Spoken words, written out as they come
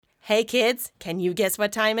Hey kids, can you guess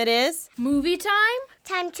what time it is? Movie time?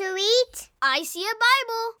 Time to eat. I see a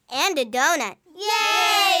Bible. And a donut.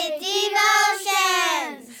 Yay!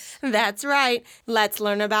 Devotions! That's right. Let's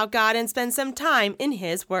learn about God and spend some time in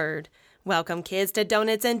His Word. Welcome, kids, to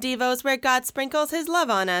Donuts and Devos, where God sprinkles His love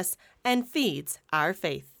on us and feeds our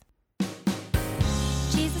faith.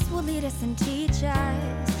 Jesus will lead us and teach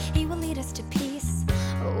us. He will lead us to peace.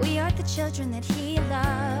 We are the children that He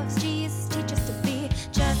loves. Jesus, teach us to be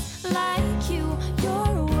just like You.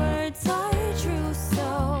 Your words are true,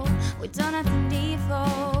 so with donuts and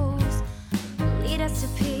devos, lead us to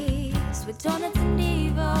peace. With donuts and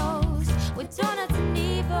devos, with donuts and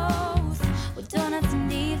devos, with donuts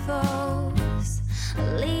and devos,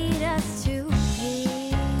 lead us to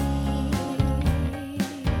peace.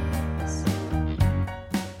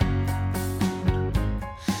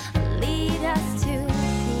 Lead us to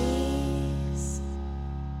peace.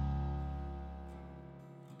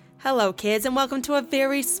 Hello, kids, and welcome to a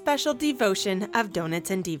very special devotion of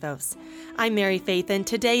Donuts and Devos. I'm Mary Faith, and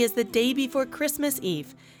today is the day before Christmas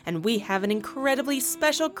Eve, and we have an incredibly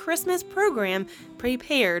special Christmas program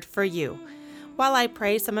prepared for you. While I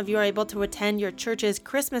pray some of you are able to attend your church's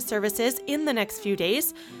Christmas services in the next few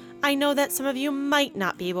days, I know that some of you might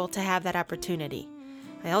not be able to have that opportunity.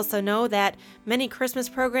 I also know that many Christmas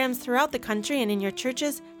programs throughout the country and in your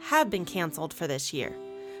churches have been canceled for this year.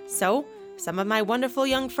 So, some of my wonderful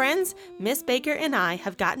young friends, Miss Baker and I,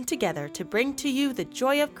 have gotten together to bring to you the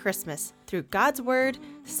joy of Christmas through God's Word,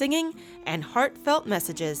 singing, and heartfelt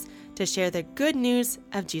messages to share the good news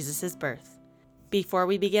of Jesus' birth. Before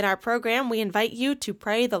we begin our program, we invite you to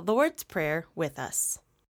pray the Lord's Prayer with us.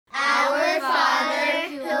 Our Father,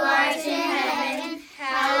 who art in heaven,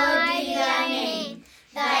 hallowed be thy name.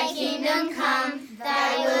 Thy kingdom come,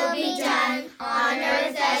 thy will be done, on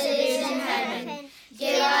earth as it is in heaven.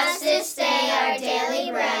 Give us this day our daily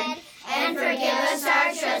bread, and forgive us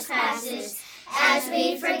our trespasses, as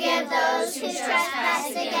we forgive those who trespass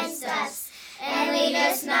against us. And lead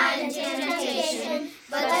us not into temptation,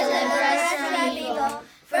 but deliver us from evil.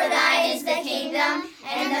 For thine is the kingdom,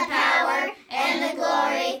 and the power, and the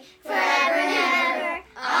glory, forever and ever.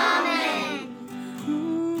 Amen.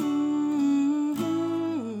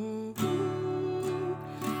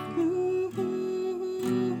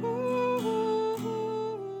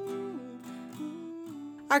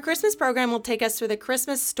 Our Christmas program will take us through the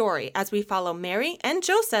Christmas story as we follow Mary and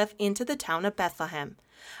Joseph into the town of Bethlehem.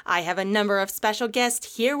 I have a number of special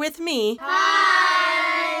guests here with me.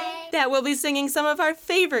 Hi! That will be singing some of our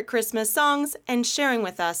favorite Christmas songs and sharing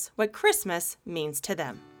with us what Christmas means to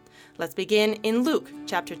them. Let's begin in Luke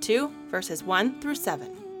chapter 2, verses 1 through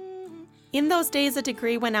 7. In those days, a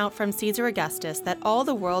decree went out from Caesar Augustus that all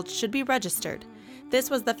the world should be registered. This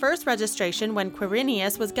was the first registration when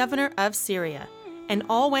Quirinius was governor of Syria, and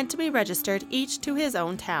all went to be registered, each to his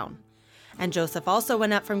own town. And Joseph also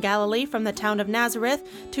went up from Galilee, from the town of Nazareth,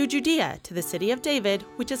 to Judea, to the city of David,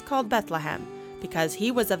 which is called Bethlehem, because he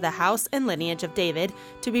was of the house and lineage of David,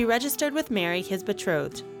 to be registered with Mary his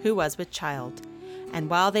betrothed, who was with child. And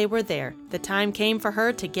while they were there, the time came for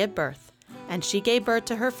her to give birth. And she gave birth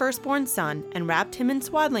to her firstborn son, and wrapped him in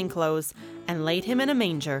swaddling clothes, and laid him in a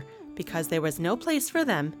manger, because there was no place for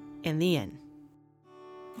them in the inn.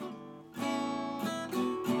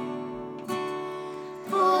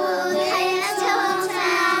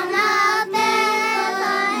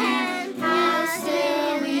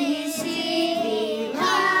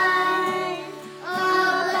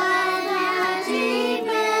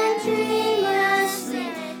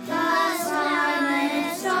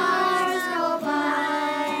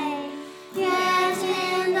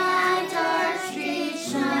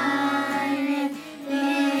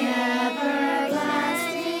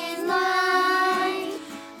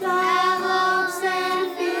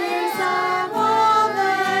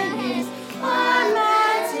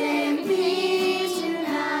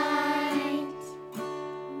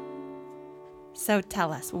 So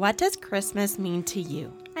tell us, what does Christmas mean to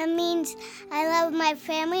you? It means I love my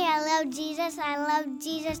family, I love Jesus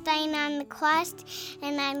dying on the cross,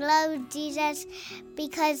 and I love Jesus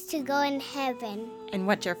because to go in heaven. And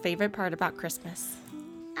what's your favorite part about Christmas?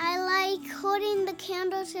 I like holding the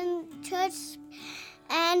candles in church,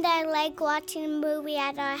 and I like watching a movie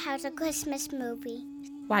at our house, a Christmas movie.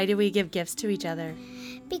 Why do we give gifts to each other?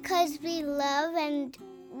 Because we love and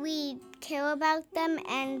we care about them,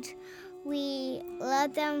 and we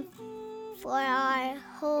love them for our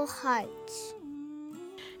whole hearts.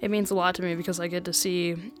 It means a lot to me because I get to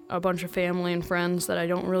see a bunch of family and friends that I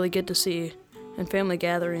don't really get to see in family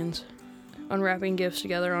gatherings. Unwrapping gifts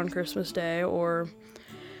together on Christmas Day, or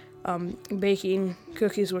baking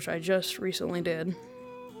cookies, which I just recently did.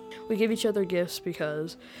 We give each other gifts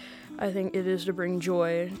because I think it is to bring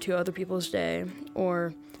joy to other people's day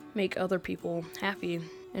or make other people happy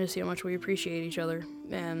and to see how much we appreciate each other.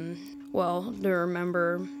 And, well, to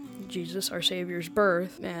remember Jesus, our Savior's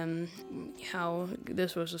birth, and how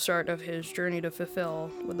this was the start of his journey to fulfill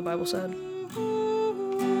what the Bible said.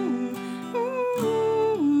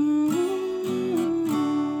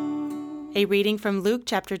 A reading from Luke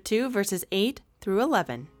chapter 2, verses 8 through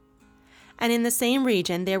 11. And in the same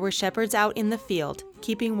region there were shepherds out in the field,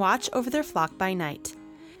 keeping watch over their flock by night.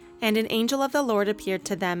 And an angel of the Lord appeared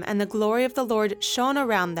to them, and the glory of the Lord shone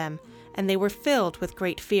around them, and they were filled with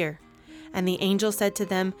great fear. And the angel said to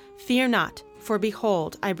them, Fear not, for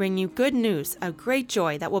behold, I bring you good news of great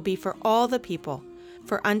joy that will be for all the people.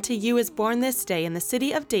 For unto you is born this day in the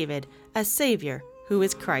city of David a Savior, who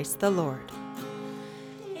is Christ the Lord.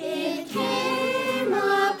 It came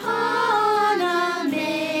upon a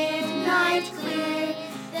midnight clear,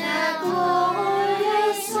 that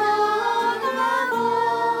glorious song of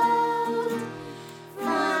old,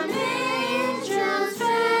 from angels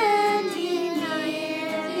bending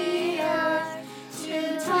near the earth to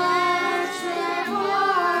touch their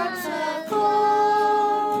harps of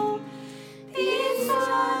gold. Peace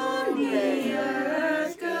on the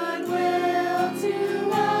earth, goodwill to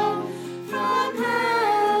all, from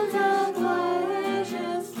heaven the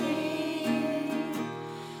glorious King.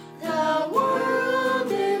 The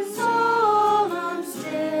world in solemn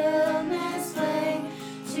stillness lay,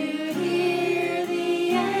 to hear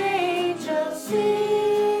the angels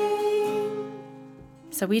sing.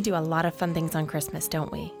 So we do a lot of fun things on Christmas,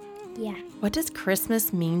 don't we? Yeah. What does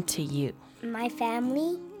Christmas mean to you? My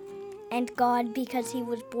family and God, because he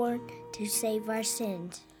was born to save our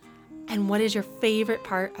sins. And what is your favorite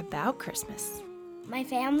part about Christmas? My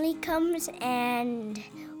family comes and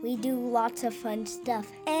we do lots of fun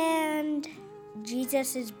stuff. And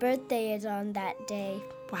Jesus' birthday is on that day.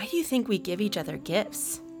 Why do you think we give each other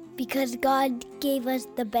gifts? Because God gave us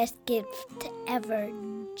the best gift ever,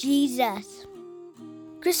 Jesus.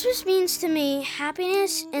 Christmas means to me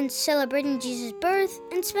happiness and celebrating Jesus' birth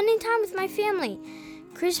and spending time with my family.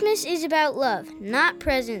 Christmas is about love, not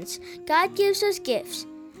presents. God gives us gifts.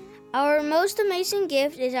 Our most amazing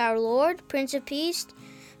gift is our Lord, Prince of Peace,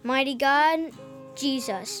 mighty God,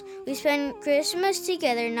 Jesus. We spend Christmas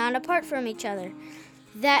together, not apart from each other.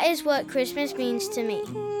 That is what Christmas means to me.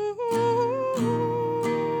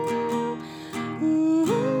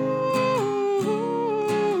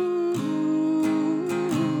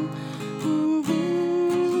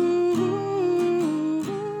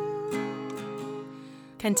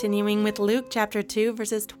 Continuing with Luke chapter 2,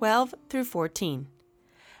 verses 12 through 14.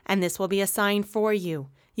 And this will be a sign for you.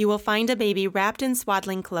 You will find a baby wrapped in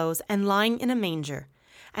swaddling clothes and lying in a manger.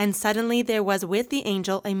 And suddenly there was with the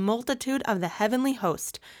angel a multitude of the heavenly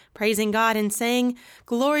host, praising God and saying,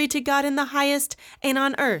 Glory to God in the highest, and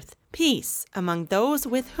on earth peace among those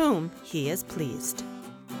with whom he is pleased.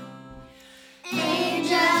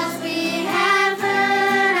 Angels we have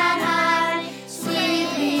heard on high,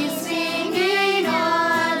 sweetly singing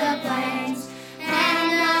o'er the plains,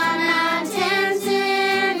 and the mountains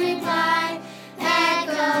in reply,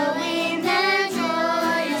 echoing their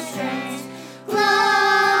joyous strains.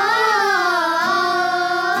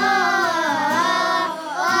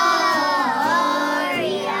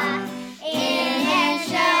 Gloria in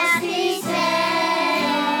excelsis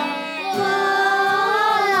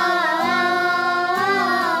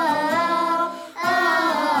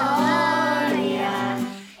Gloria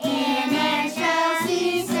in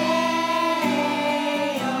excelsis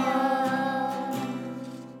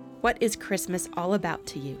What is Christmas all about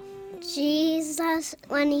to you? Jesus,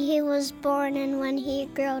 when he was born and when he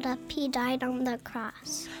grew up, he died on the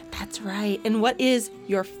cross. That's right. And what is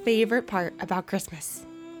your favorite part about Christmas?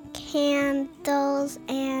 Candles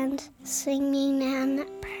and singing and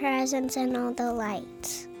presents and all the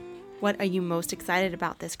lights. What are you most excited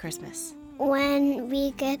about this Christmas? When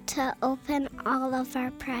we get to open all of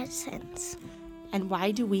our presents. And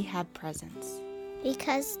why do we have presents?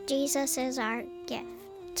 Because Jesus is our gift.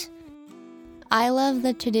 I love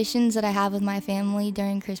the traditions that I have with my family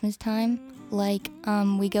during Christmas time. Like,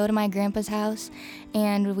 we go to my grandpa's house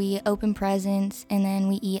and we open presents and then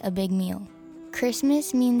we eat a big meal.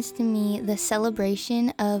 Christmas means to me the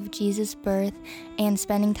celebration of Jesus' birth and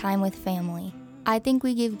spending time with family. I think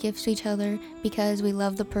we give gifts to each other because we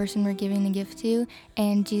love the person we're giving the gift to,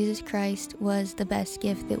 and Jesus Christ was the best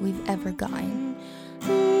gift that we've ever gotten.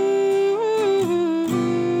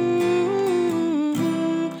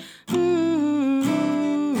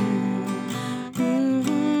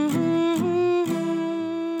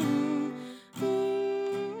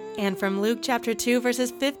 And from Luke chapter 2, verses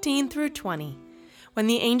 15 through 20. When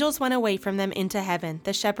the angels went away from them into heaven,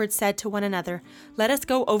 the shepherds said to one another, "Let us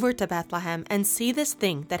go over to Bethlehem and see this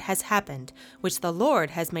thing that has happened, which the Lord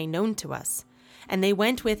has made known to us." And they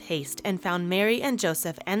went with haste and found Mary and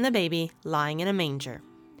Joseph and the baby lying in a manger.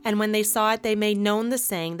 And when they saw it, they made known the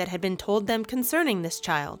saying that had been told them concerning this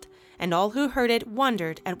child. And all who heard it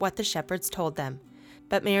wondered at what the shepherds told them.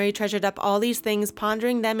 But Mary treasured up all these things,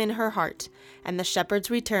 pondering them in her heart. And the shepherds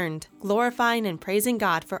returned, glorifying and praising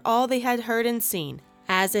God for all they had heard and seen,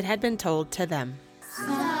 as it had been told to them.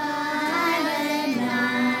 Silent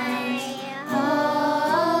night,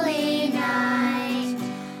 holy night,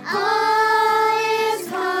 all is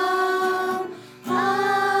calm,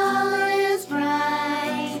 all is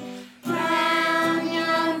bright. Crown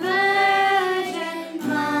young virgin,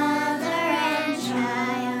 mother and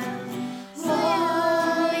child.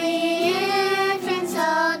 Holy infant,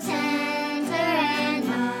 so tender and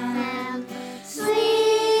mild.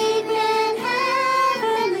 Sleep in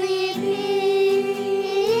heavenly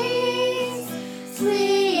peace.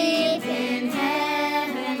 Sleep in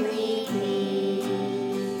heavenly peace.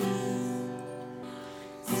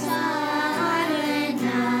 Silent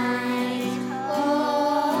night,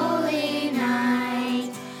 holy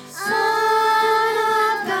night, Son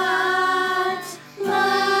of God,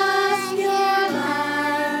 lost your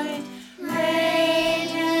light,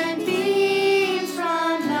 radiant beams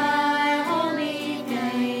from thy holy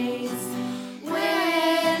face,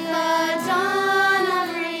 with the dawn of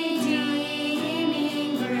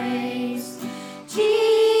redeeming grace.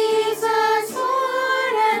 Jesus,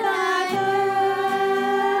 Lord at thy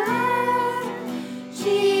birth,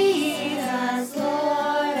 Jesus,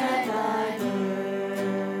 Lord at thy birth.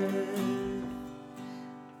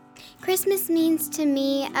 Christmas means to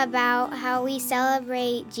me about how we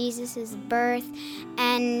celebrate Jesus' birth,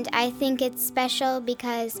 and I think it's special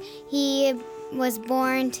because he was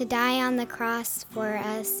born to die on the cross for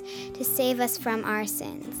us, to save us from our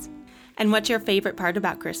sins. And what's your favorite part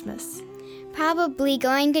about Christmas? Probably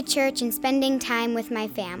going to church and spending time with my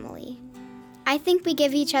family. I think we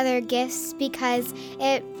give each other gifts because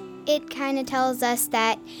it kind of tells us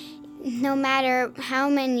that no matter how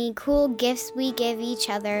many cool gifts we give each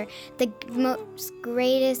other, the most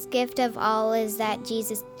greatest gift of all is that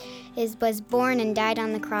Jesus was born and died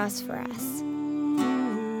on the cross for us.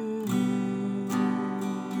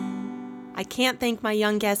 I can't thank my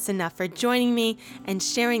young guests enough for joining me and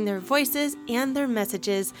sharing their voices and their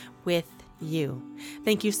messages with you.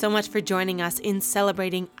 Thank you so much for joining us in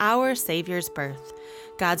celebrating our Savior's birth.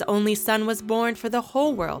 God's only Son was born for the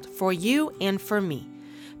whole world, for you and for me.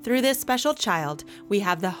 Through this special child, we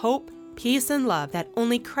have the hope, peace, and love that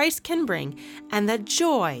only Christ can bring, and the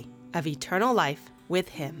joy of eternal life with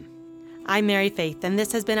Him. I'm Mary Faith, and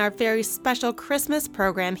this has been our very special Christmas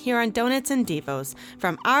program here on Donuts and Devos,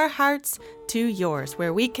 from our hearts to yours,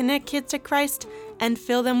 where we connect kids to Christ and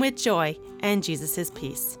fill them with joy and Jesus'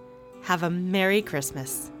 peace. Have a Merry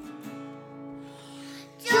Christmas.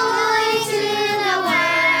 Joy to the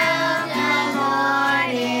world, the Lord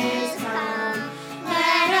is come.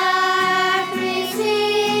 Let earth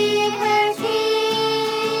receive her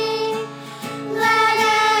King. Let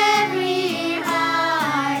every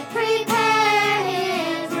heart prepare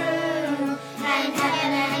His room, and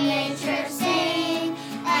heaven and nature sing,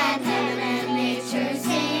 and heaven and nature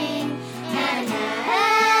sing, and heaven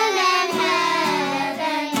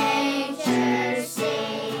nature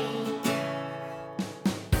sing.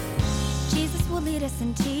 Jesus will lead us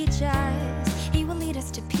and teach us. He will lead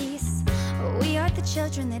us to peace. We are the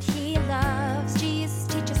children that He loves. Jesus,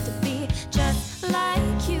 teach us to be just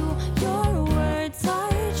like you. Your words are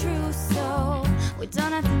true, so with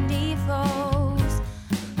Donuts and Devos,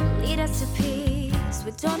 lead us to peace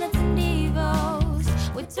with Donuts and Devos.